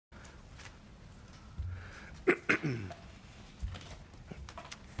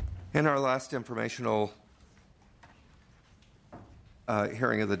And our last informational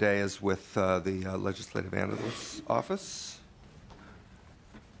hearing of the day is with the Legislative Analyst's Office.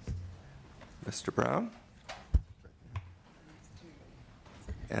 Mr. Brown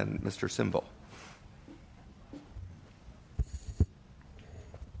and Mr. Simbal.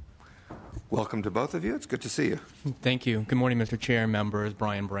 Welcome to both of you. It's good to see you. Thank you. Good morning, Mr. Chair and members.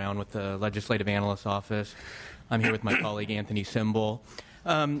 Brian Brown with the Legislative Analyst's Office. I'm here with my colleague Anthony Simbal.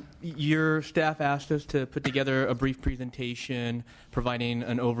 Your staff asked us to put together a brief presentation providing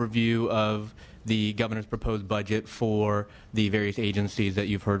an overview of the governor's proposed budget for the various agencies that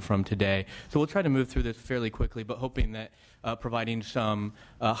you've heard from today. So we'll try to move through this fairly quickly, but hoping that providing some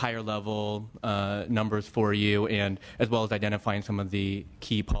higher level numbers for you, and as well as identifying some of the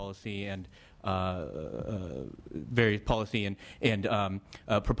key policy and various policy and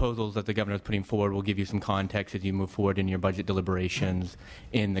proposals that the governor is putting forward will give you some context as you move forward in your budget deliberations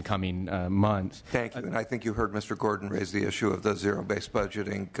in the coming months. Thank you. And I think you heard Mr. Gordon raise the issue of the zero-based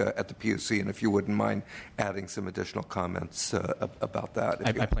budgeting at the PUC, and if you wouldn't mind adding some additional comments about that.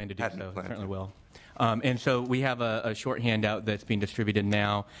 I plan to do so. Certainly will. And so we have a short handout that's being distributed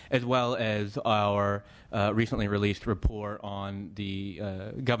now, as well as our recently released report on the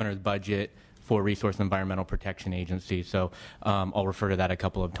governor's budget for Resource and Environmental Protection Agency. So I'll refer to that a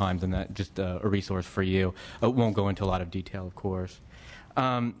couple of times, and that's just a resource for you. It won't go into a lot of detail, of course.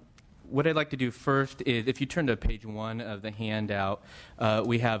 What I'd like to do first is, if you turn to page 1 of the handout,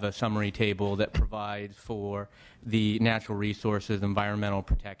 we have a summary table that provides for the Natural Resources, Environmental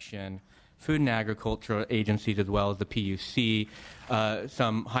Protection, Food and Agriculture agencies, as well as the PUC,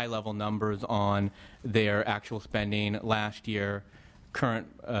 some high-level numbers on their actual spending last year, current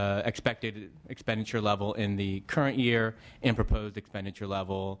expected expenditure level in the current year, and proposed expenditure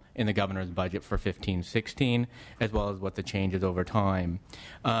level in the governor's budget for 15-16, as well as what the changes over time.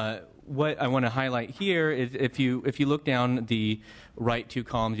 What I want to highlight here is if you look down the right 2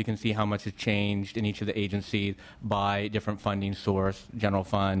 columns, you can see how much has changed in each of the agencies by different funding source, general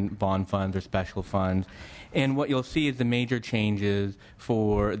fund, bond funds, or special funds. And what you'll see is the major changes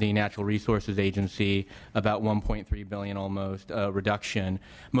for the Natural Resources Agency, about $1.3 billion almost reduction,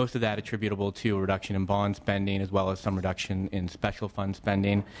 most of that attributable to a reduction in bond spending as well as some reduction in special fund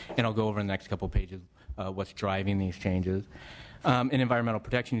spending. And I'll go over in the next couple of pages what's driving these changes. In environmental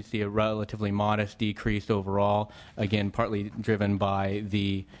protection, you see a relatively modest decrease overall, again, partly driven by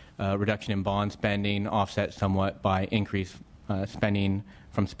the reduction in bond spending, offset somewhat by increased spending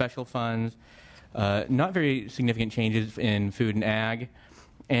from special funds. Not very significant changes in food and ag,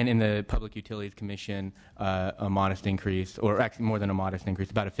 and in the Public Utilities Commission, a modest increase, or actually more than a modest increase,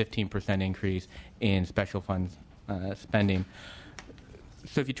 about a 15% increase in special funds spending.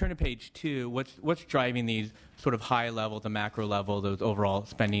 So if you turn to page 2, what's driving these sort of high level to macro level, those overall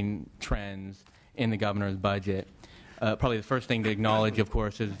spending trends in the governor's budget? Probably the first thing to acknowledge, of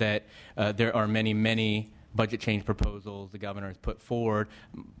course, is that there are many budget change proposals the governor has put forward.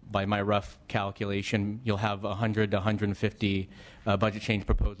 By my rough calculation, you'll have 100 to 150 budget change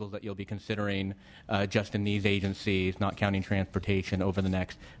proposals that you'll be considering just in these agencies, not counting transportation, over the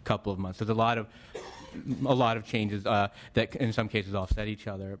next couple of months. There's a lot of changes that in some cases offset each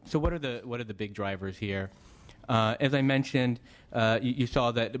other. So what are the big drivers here? As I mentioned, you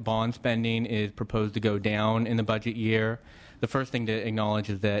saw that bond spending is proposed to go down in the budget year. The first thing to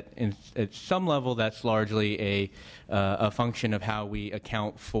acknowledge is that at some level that's largely a function of how we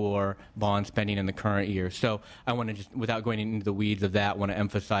account for bond spending in the current year. So I want to just, without going into the weeds of that, want to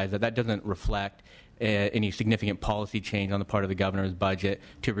emphasize that doesn't reflect any significant policy change on the part of the governor's budget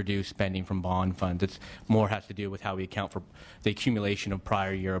to reduce spending from bond funds. It's more has to do with how we account for the accumulation of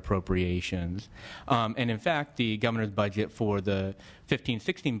prior year appropriations. And in fact, the governor's budget for the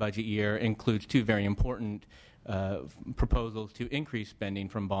 15-16 budget year includes 2 very important proposals to increase spending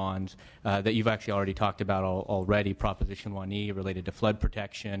from bonds that you've actually already talked about already, Proposition 1E related to flood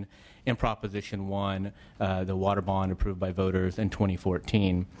protection, and Proposition 1, the water bond approved by voters in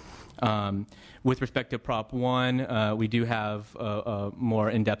 2014. With respect to Prop 1, we do have a more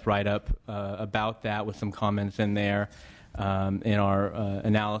in-depth write-up about that with some comments in there in our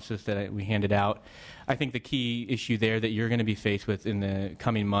analysis that we handed out. I think the key issue there that you're going to be faced with in the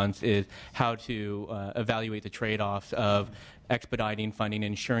coming months is how to evaluate the trade-offs of expediting funding,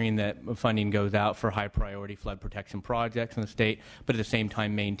 ensuring that funding goes out for high priority flood protection projects in the state, but at the same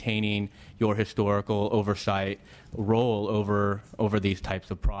time maintaining your historical oversight role over these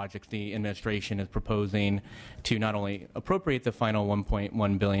types of projects. The administration is proposing to not only appropriate the final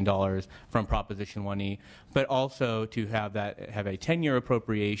 $1.1 billion from Proposition 1E, but also to have a 10-year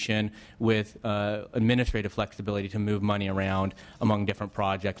appropriation with administrative flexibility to move money around among different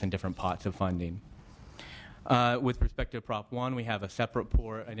projects and different pots of funding. With respect to Prop 1, we have a separate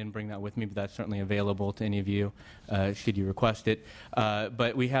report. I didn't bring that with me, but that's certainly available to any of you should you request it.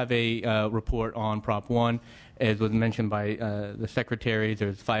 But we have a report on Prop 1. As was mentioned by the secretaries,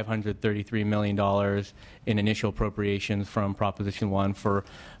 there's $533 million in initial appropriations from Proposition 1 for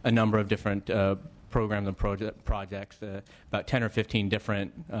a number of different programs and projects, about 10 or 15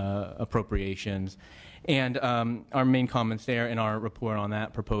 different appropriations. And our main comments there in our report on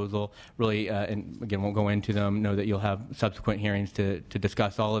that proposal really, and again, won't go into them, know that you'll have subsequent hearings to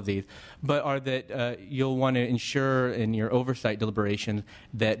discuss all of these, but are that you'll want to ensure in your oversight deliberations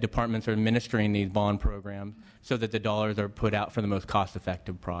that departments are administering these bond programs so that the dollars are put out for the most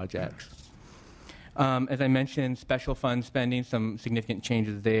cost-effective projects. As I mentioned, special fund spending, some significant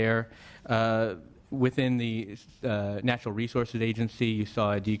changes there. Within the Natural Resources Agency, you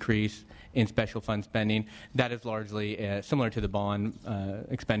saw a decrease in special fund spending. That is largely similar to the bond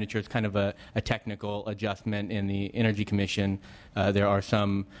expenditures, kind of a technical adjustment in the Energy Commission. There are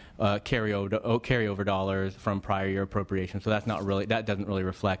some carryover dollars from prior year appropriations, so that doesn't really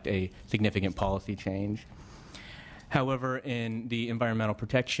reflect a significant policy change. However, in the Environmental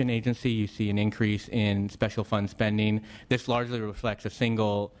Protection Agency, you see an increase in special fund spending. This largely reflects a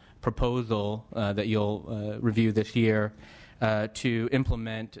single proposal that you'll review this year to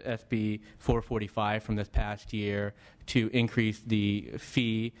implement SB 445 from this past year to increase the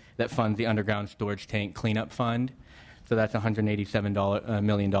fee that funds the underground storage tank cleanup fund. So that's a $187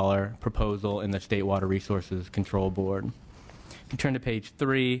 million proposal in the State Water Resources Control Board. If you turn to page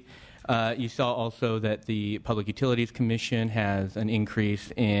 3, you saw also that the Public Utilities Commission has an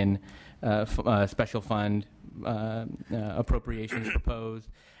increase in special fund appropriations proposed.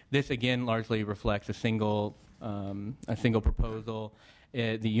 This again largely reflects a single proposal,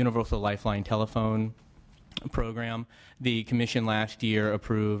 the Universal Lifeline Telephone Program. The Commission last year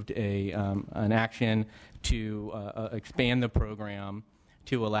approved an action to expand the program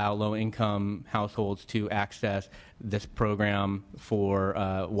to allow low-income households to access this program for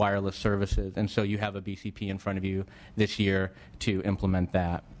wireless services. And so you have a BCP in front of you this year to implement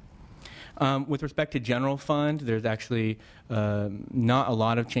that. With respect to general fund, there's actually not a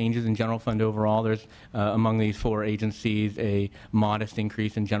lot of changes in general fund overall. There's, among these 4 agencies, a modest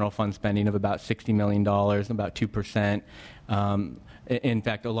increase in general fund spending of about $60 million, about 2%. In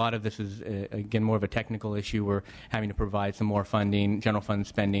fact, a lot of this is, again, more of a technical issue. We're having to provide some more funding, general fund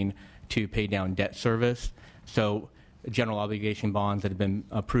spending, to pay down debt service. So general obligation bonds that have been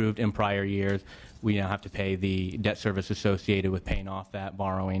approved in prior years, we now have to pay the debt service associated with paying off that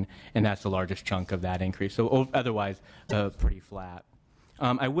borrowing, and that's the largest chunk of that increase. So otherwise, pretty flat.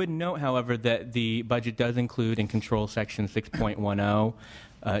 I would note, however, that the budget does include in Control Section 6.10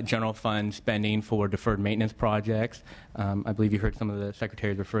 general fund spending for deferred maintenance projects. I believe you heard some of the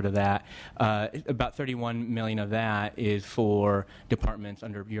secretaries refer to that. About $31 million of that is for departments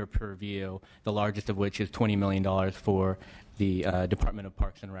under your purview, the largest of which is $20 million for the Department of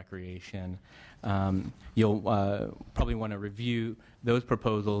Parks and Recreation. You'll probably want to review those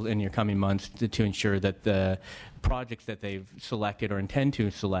proposals in your coming months to ensure that the projects that they've selected or intend to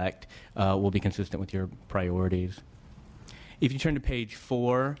select will be consistent with your priorities. If you turn to page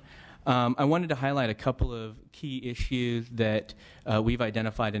 4, I wanted to highlight a couple of key issues that we've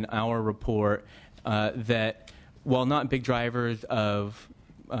identified in our report that, while not big drivers of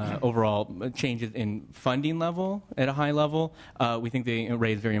overall changes in funding level at a high level, we think they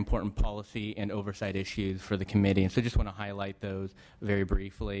raise very important policy and oversight issues for the committee. And so I just want to highlight those very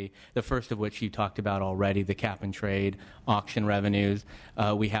briefly. The first of which you talked about already, the cap and trade auction revenues.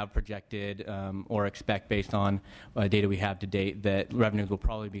 We have projected or expect, based on data we have to date, that revenues will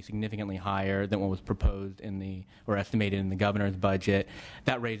probably be significantly higher than what was proposed or estimated in the governor's budget.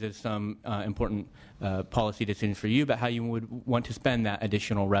 That raises some important policy decisions for you about how you would want to spend that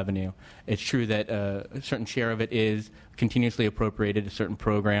additional revenue. It's true that a certain share of it is continuously appropriated to certain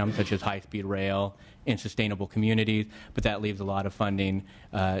programs such as high-speed rail and sustainable communities, but that leaves a lot of funding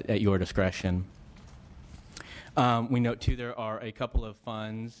at your discretion. We note, too, there are a couple of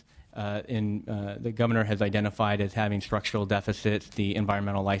funds The governor has identified as having structural deficits, the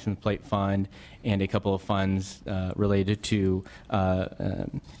Environmental License Plate Fund, and a couple of funds related to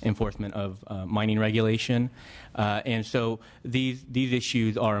enforcement of mining regulation. And so these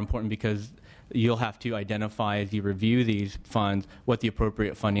issues are important because you'll have to identify as you review these funds what the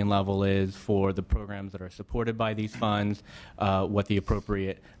appropriate funding level is for the programs that are supported by these funds, what the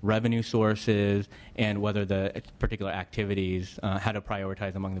appropriate revenue source is, and whether the particular activities, how to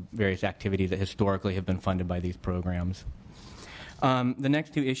prioritize among the various activities that historically have been funded by these programs. The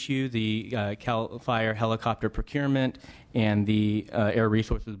next two issues, the CAL FIRE helicopter procurement and the Air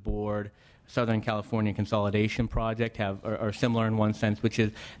Resources Board Southern California Consolidation Project are similar in one sense, which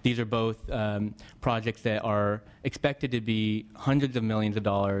is these are both projects that are expected to be hundreds of millions of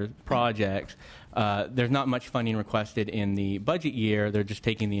dollars projects. There's not much funding requested in the budget year. They're just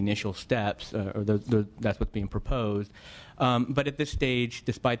taking the initial steps, that's what's being proposed. But at this stage,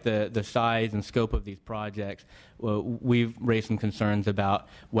 despite the size and scope of these projects, we've raised some concerns about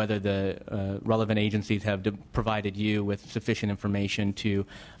whether the relevant agencies have provided you with sufficient information to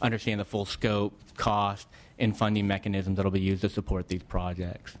understand the full scope, cost, and funding mechanisms that will be used to support these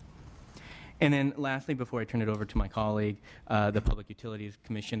projects. And then lastly, before I turn it over to my colleague, the Public Utilities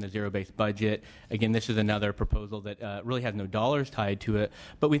Commission, the zero-based budget. Again, this is another proposal that really has no dollars tied to it,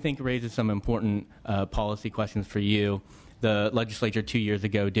 but we think raises some important policy questions for you. The legislature 2 years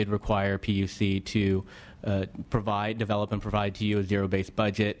ago did require PUC to develop and provide to you a zero-based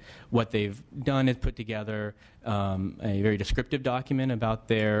budget. What they've done is put together a very descriptive document about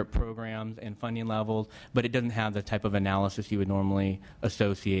their programs and funding levels, but it doesn't have the type of analysis you would normally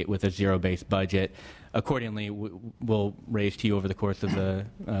associate with a zero-based budget. Accordingly, we'll raise to you over the course of the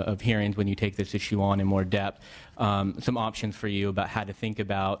of hearings when you take this issue on in more depth some options for you about how to think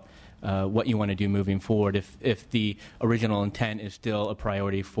about what you want to do moving forward. If the original intent is still a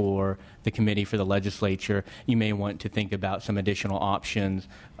priority for the committee, for the legislature, you may want to think about some additional options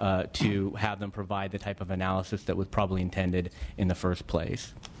to have them provide the type of analysis that was probably intended in the first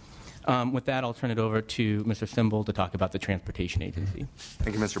place. With that, I'll turn it over to Mr. Simbal to talk about the Transportation Agency.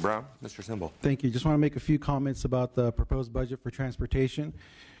 Thank you, Mr. Brown. Mr. Simbal. Thank you. Just want to make a few comments about the proposed budget for transportation.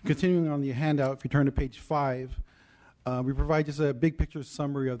 Continuing on the handout, if you turn to page 5, we provide just a big picture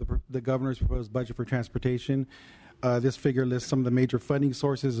summary of the governor's proposed budget for transportation. This figure lists some of the major funding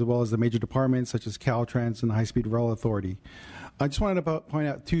sources as well as the major departments such as Caltrans and the High Speed Rail Authority. I just wanted to point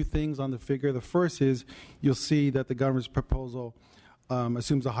out two things on the figure. The first is you'll see that the governor's proposal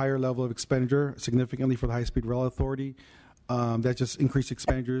assumes a higher level of expenditure significantly for the High Speed Rail Authority. That just increased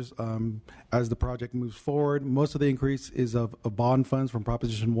expenditures as the project moves forward. Most of the increase is of bond funds from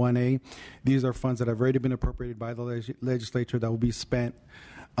Proposition 1A. These are funds that have already been appropriated by the legislature that will be spent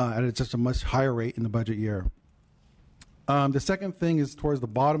at just a much higher rate in the budget year. The second thing is towards the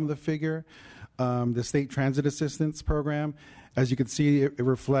bottom of the figure, the State Transit Assistance Program. As you can see, it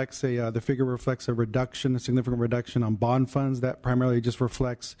reflects the figure reflects a reduction, a significant reduction on bond funds. That primarily just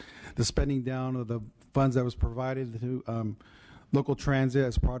reflects the spending down of the funds that was provided to local transit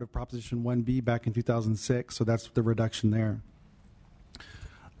as part of Proposition 1B back in 2006. So that's the reduction there.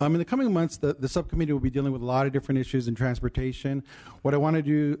 In the coming months, the subcommittee will be dealing with a lot of different issues in transportation. What I want to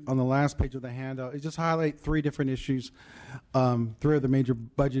do on the last page of the handout is just highlight 3 different issues, 3 of the major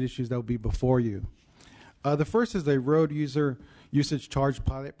budget issues that will be before you. The first is the road usage charge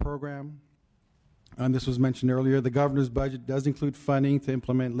pilot program. This was mentioned earlier. The governor's budget does include funding to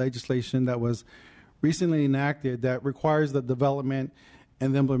implement legislation that was recently enacted that requires the development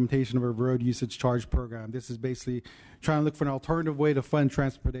and the implementation of a road usage charge program. This is basically trying to look for an alternative way to fund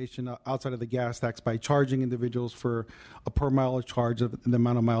transportation outside of the gas tax by charging individuals for a per mile charge of the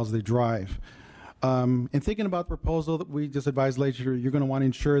amount of miles they drive. In thinking about the proposal that we just advised legislature, you're going to want to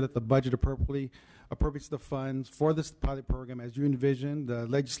ensure that the budget appropriates the funds for this pilot program as you envisioned. The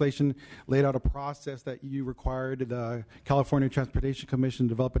legislation laid out a process that you required the California Transportation Commission to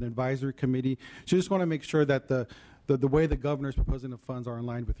develop an advisory committee. So you just want to make sure that the way the governor is proposing the funds are in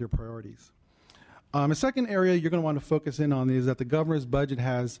line with your priorities. A second area you're going to want to focus in on is that the governor's budget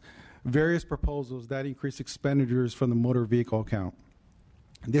has various proposals that increase expenditures from the motor vehicle account.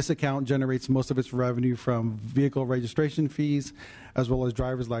 This account generates most of its revenue from vehicle registration fees as well as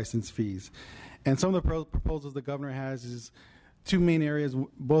driver's license fees. And some of the proposals the governor has is 2 main areas,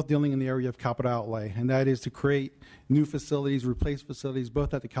 both dealing in the area of capital outlay, and that is to create new facilities, replace facilities,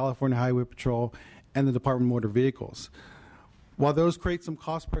 both at the California Highway Patrol and the Department of Motor Vehicles. While those create some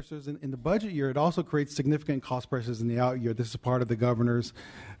cost pressures in the budget year, it also creates significant cost pressures in the out year. This is part of the governor's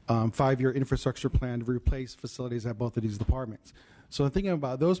 5-year infrastructure plan to replace facilities at both of these departments. So thinking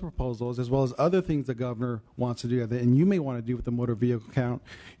about those proposals, as well as other things the governor wants to do, and you may want to do with the motor vehicle count,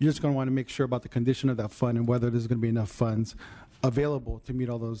 you're just going to want to make sure about the condition of that fund and whether there's going to be enough funds available to meet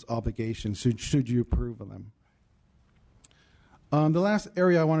all those obligations, should you approve of them. The last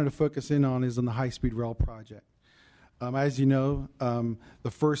area I wanted to focus in on is on the high-speed rail project. As you know,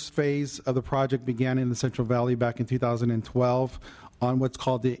 the first phase of the project began in the Central Valley back in 2012 on what's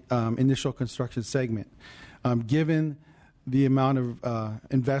called the initial construction segment. Given the amount of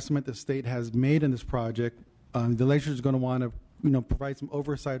investment the state has made in this project, the legislature is going to want to provide some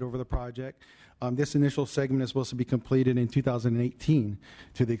oversight over the project. This initial segment is supposed to be completed in 2018.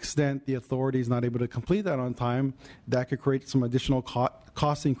 To the extent the authority is not able to complete that on time, that could create some additional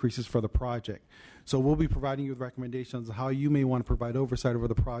cost increases for the project. So we'll be providing you with recommendations on how you may want to provide oversight over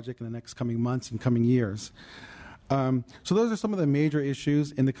the project in the next coming months and coming years. So those are some of the major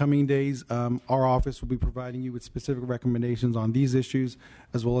issues. In the coming days, our office will be providing you with specific recommendations on these issues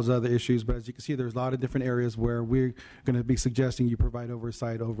as well as other issues. But as you can see, there's a lot of different areas where we're going to be suggesting you provide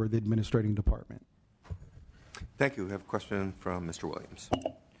oversight over the administrating department. Thank you. We have a question from Mr. Williams.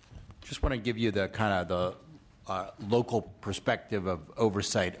 Just want to give you the kind of the local perspective of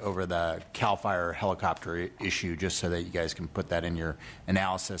oversight over the CAL FIRE helicopter issue, just so that you guys can put that in your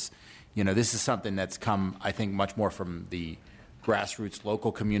analysis. This is something that's come, I think, much more from the grassroots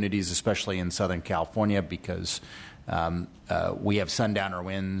local communities, especially in Southern California, because we have sundowner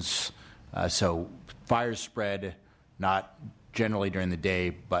winds, so fires spread not generally during the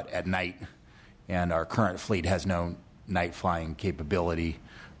day, but at night, and our current fleet has no night flying capability,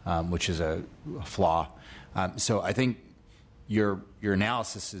 which is a flaw. So I think your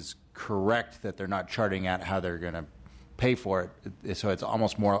analysis is correct that they're not charting out how they're going to pay for it. So it's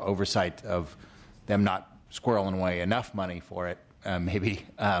almost more oversight of them not squirreling away enough money for it, maybe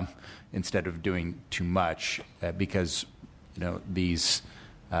instead of doing too much, because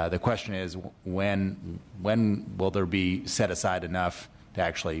the question is when will there be set aside enough to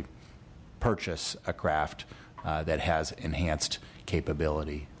actually purchase a craft that has enhanced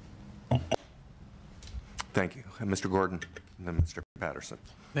capability. Thank you. And Mr. Gordon, and then Mr. Patterson.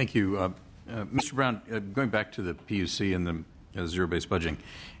 Thank you. Mr. Brown, going back to the PUC and the zero-based budgeting,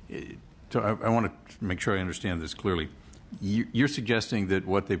 so I want to make sure I understand this clearly. You're suggesting that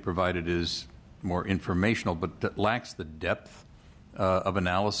what they provided is more informational, but that lacks the depth of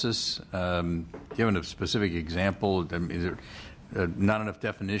analysis. Given a specific example, is there not enough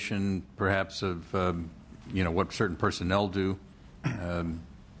definition, perhaps, of what certain personnel do?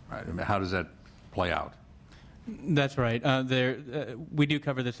 How does that play out? That's right. We do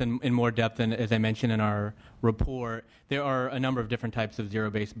cover this in more depth, and as I mentioned in our report, there are a number of different types of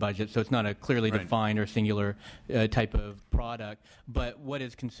zero-based budgets, so it's not a clearly defined or singular type of product. But what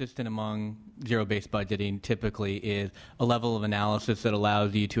is consistent among zero-based budgeting typically is a level of analysis that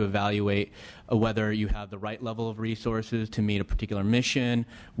allows you to evaluate whether you have the right level of resources to meet a particular mission,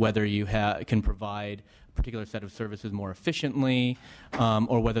 whether you can provide particular set of services more efficiently,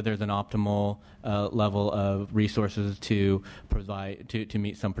 or whether there's an optimal level of resources to provide to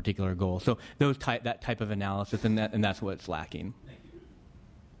meet some particular goal. So that type of analysis, and that's what's lacking.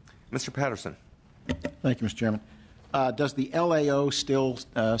 Mr. Patterson. Thank you, Mr. Chairman. Does the LAO still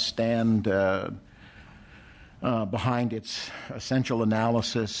stand behind its essential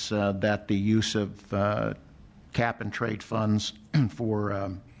analysis that the use of cap and trade funds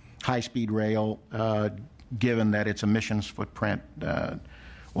for high-speed rail, given that its emissions footprint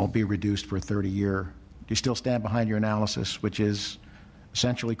won't be reduced for a 30-year? Do you still stand behind your analysis, which is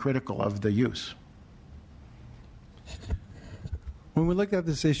essentially critical of the use? When we looked at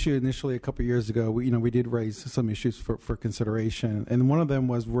this issue initially a couple of years ago, we did raise some issues for consideration, and one of them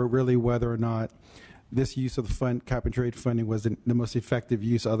was really whether or not this use of the cap and trade funding was the most effective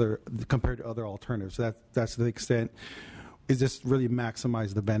use compared to other alternatives. So that's to the extent. Is this really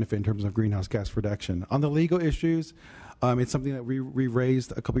maximize the benefit in terms of greenhouse gas reduction? On the legal issues, it's something that we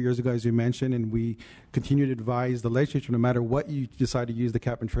raised a couple of years ago, as you mentioned, and we continue to advise the legislature, no matter what you decide to use the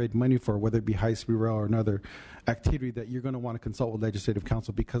cap and trade money for, whether it be high-speed rail or another activity, that you're going to want to consult with legislative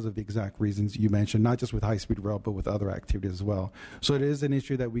counsel because of the exact reasons you mentioned, not just with high-speed rail, but with other activities as well. So it is an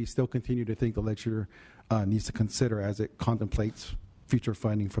issue that we still continue to think the legislature needs to consider as it contemplates future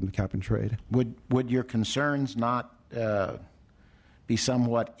funding from the cap and trade. Would your concerns not be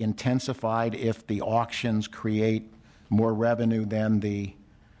somewhat intensified if the auctions create more revenue than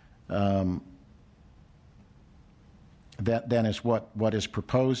than is what is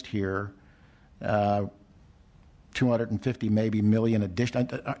proposed here? 250 maybe million additional.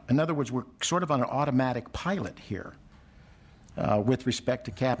 In other words, we're sort of on an automatic pilot here with respect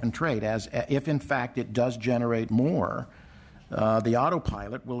to cap and trade, as if in fact it does generate more. the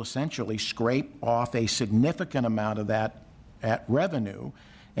autopilot will essentially scrape off a significant amount of that revenue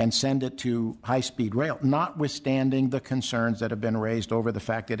and send it to high-speed rail, notwithstanding the concerns that have been raised over the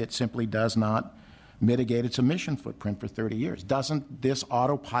fact that it simply does not mitigate its emission footprint for 30 years. Doesn't this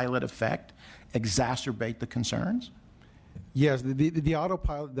autopilot effect exacerbate the concerns? Yes, the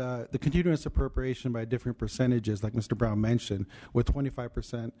autopilot, the continuous appropriation by different percentages, like Mr. Brown mentioned, with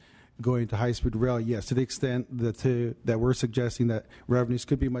 25% going to high-speed rail, yes, to the extent that we're suggesting that revenues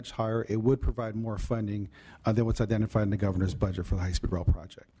could be much higher, it would provide more funding than what's identified in the governor's budget for the high-speed rail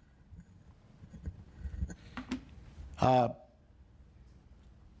project.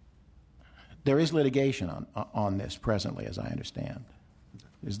 There is litigation on this presently, as I understand.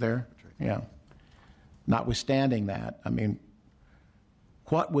 Is there? Yeah. Notwithstanding that, I mean,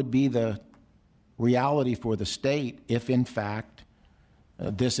 what would be the reality for the state if, in fact,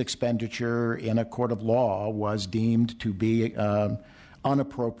 this expenditure in a court of law was deemed to be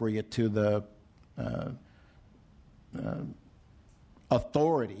unappropriate to the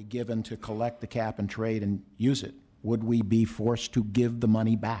authority given to collect the cap and trade and use it? Would we be forced to give the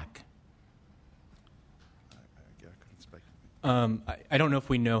money back? I don't know if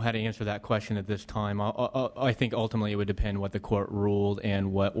we know how to answer that question at this time. I think ultimately it would depend what the court ruled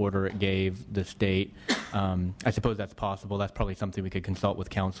and what order it gave the state. I suppose that's possible. That's probably something we could consult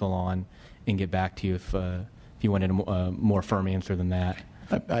with counsel on and get back to you if you wanted a more firm answer than that.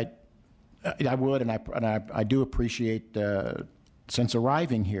 I would, and I do appreciate, since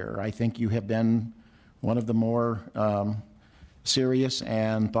arriving here, I think you have been one of the more serious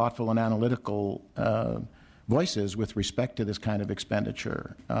and thoughtful and analytical voices with respect to this kind of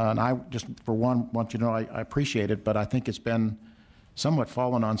expenditure. And I just, for one, want you to know I appreciate it, but I think it's been somewhat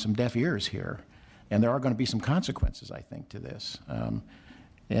fallen on some deaf ears here. And there are going to be some consequences, I think, to this.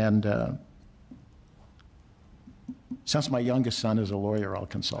 Since my youngest son is a lawyer, I'll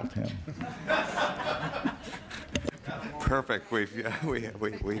consult him. Perfect.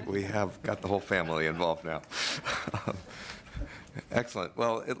 We have got the whole family involved now. Excellent.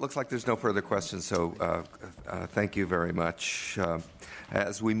 Well, it looks like there's no further questions, so thank you very much.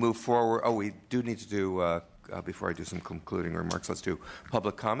 As we move forward, we do need to do, before I do some concluding remarks, let's do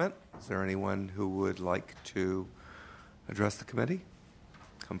public comment. Is there anyone who would like to address the committee?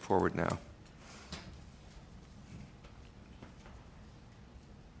 Come forward now.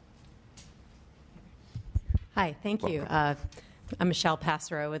 Hi, thank you. I'm Michelle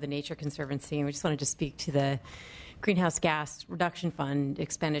Passero with the Nature Conservancy, and we just wanted to speak to the Greenhouse Gas Reduction Fund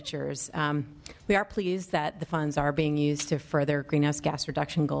expenditures. We are pleased that the funds are being used to further greenhouse gas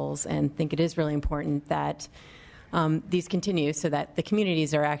reduction goals, and think it is really important that these continue so that the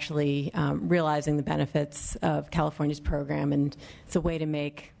communities are actually realizing the benefits of California's program, and it's a way to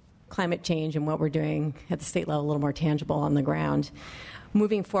make climate change and what we're doing at the state level a little more tangible on the ground.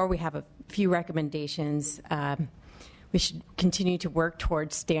 Moving forward, we have a few recommendations. We should continue to work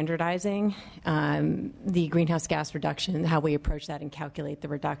towards standardizing the greenhouse gas reduction, how we approach that and calculate the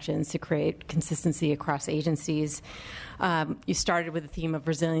reductions to create consistency across agencies. You started with the theme of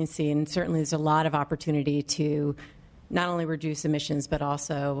resiliency, and certainly there's a lot of opportunity to not only reduce emissions, but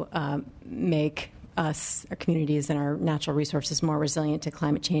also make us, our communities, and our natural resources more resilient to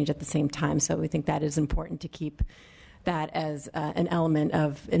climate change at the same time. So we think that is important to keep that as an element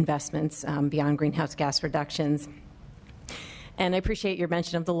of investments beyond greenhouse gas reductions. And I appreciate your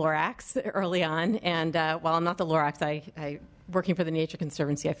mention of the Lorax early on. And while I'm not the Lorax, I working for the Nature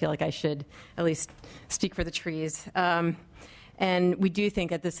Conservancy, I feel like I should at least speak for the trees. And we do think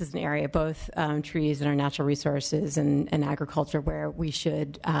that this is an area, both trees and our natural resources and agriculture, where we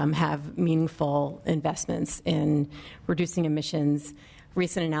should have meaningful investments in reducing emissions.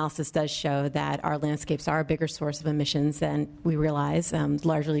 Recent analysis does show that our landscapes are a bigger source of emissions than we realize,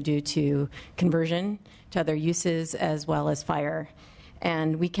 largely due to conversion to other uses as well as fire.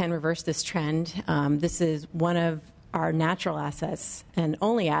 And we can reverse this trend. This is one of our natural assets, and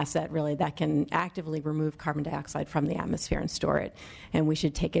only asset really that can actively remove carbon dioxide from the atmosphere and store it. And we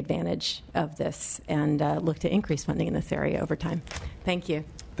should take advantage of this and look to increase funding in this area over time. Thank you.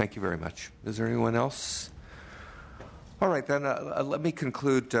 Thank you very much. Is there anyone else? All right, then let me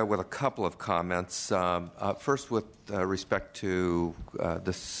conclude with a couple of comments. First, with respect to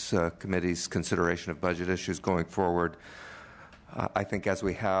this committee's consideration of budget issues going forward, I think as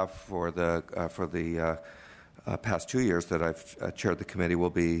we have for the past 2 years that I've chaired the committee, we'll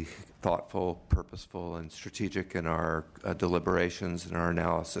be thoughtful, purposeful, and strategic in our deliberations and our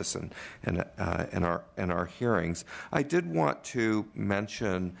analysis and our hearings. I did want to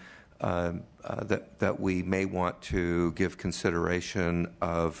mention that we may want to give consideration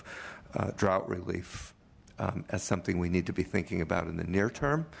of drought relief as something we need to be thinking about in the near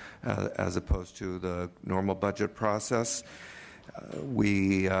term, as opposed to the normal budget process.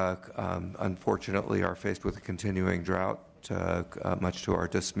 We unfortunately are faced with a continuing drought. Much to our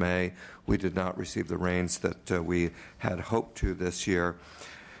dismay, we did not receive the rains that we had hoped to this year.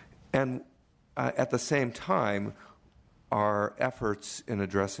 And at the same time, our efforts in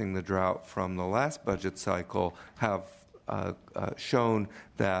addressing the drought from the last budget cycle have shown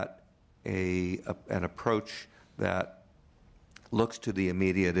that an approach that looks to the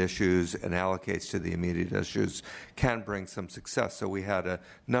immediate issues and allocates to the immediate issues can bring some success. So we had a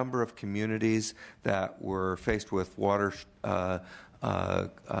number of communities that were faced with water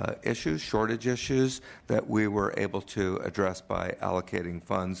issues, shortage issues, that we were able to address by allocating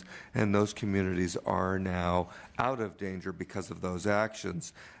funds, and those communities are now out of danger because of those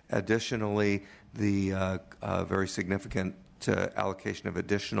actions. Additionally, the very significant allocation of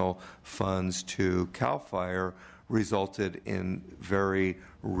additional funds to CAL FIRE resulted in very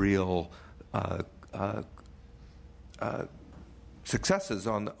real successes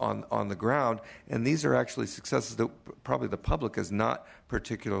on the ground, and these are actually successes that probably the public is not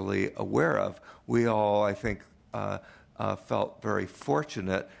particularly aware of. We all, I think, felt very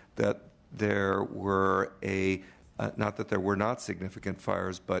fortunate that there were not that there were not significant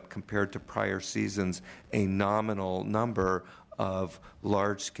fires, but compared to prior seasons, a nominal number of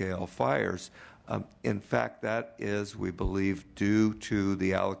large-scale fires. In fact, that is, we believe, due to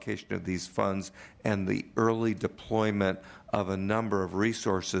the allocation of these funds and the early deployment of a number of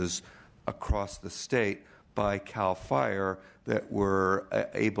resources across the state by CAL FIRE that were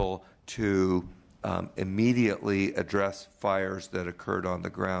able to immediately address fires that occurred on the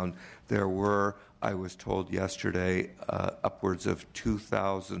ground. There were, I was told yesterday, upwards of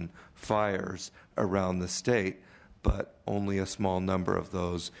 2,000 fires around the state, but only a small number of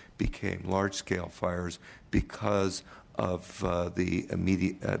those became large-scale fires because of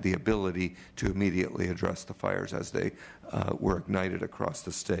the ability to immediately address the fires as they were ignited across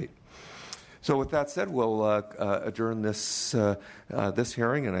the state. So with that said, we'll adjourn this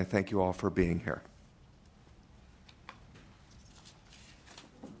hearing, and I thank you all for being here.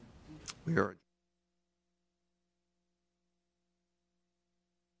 We are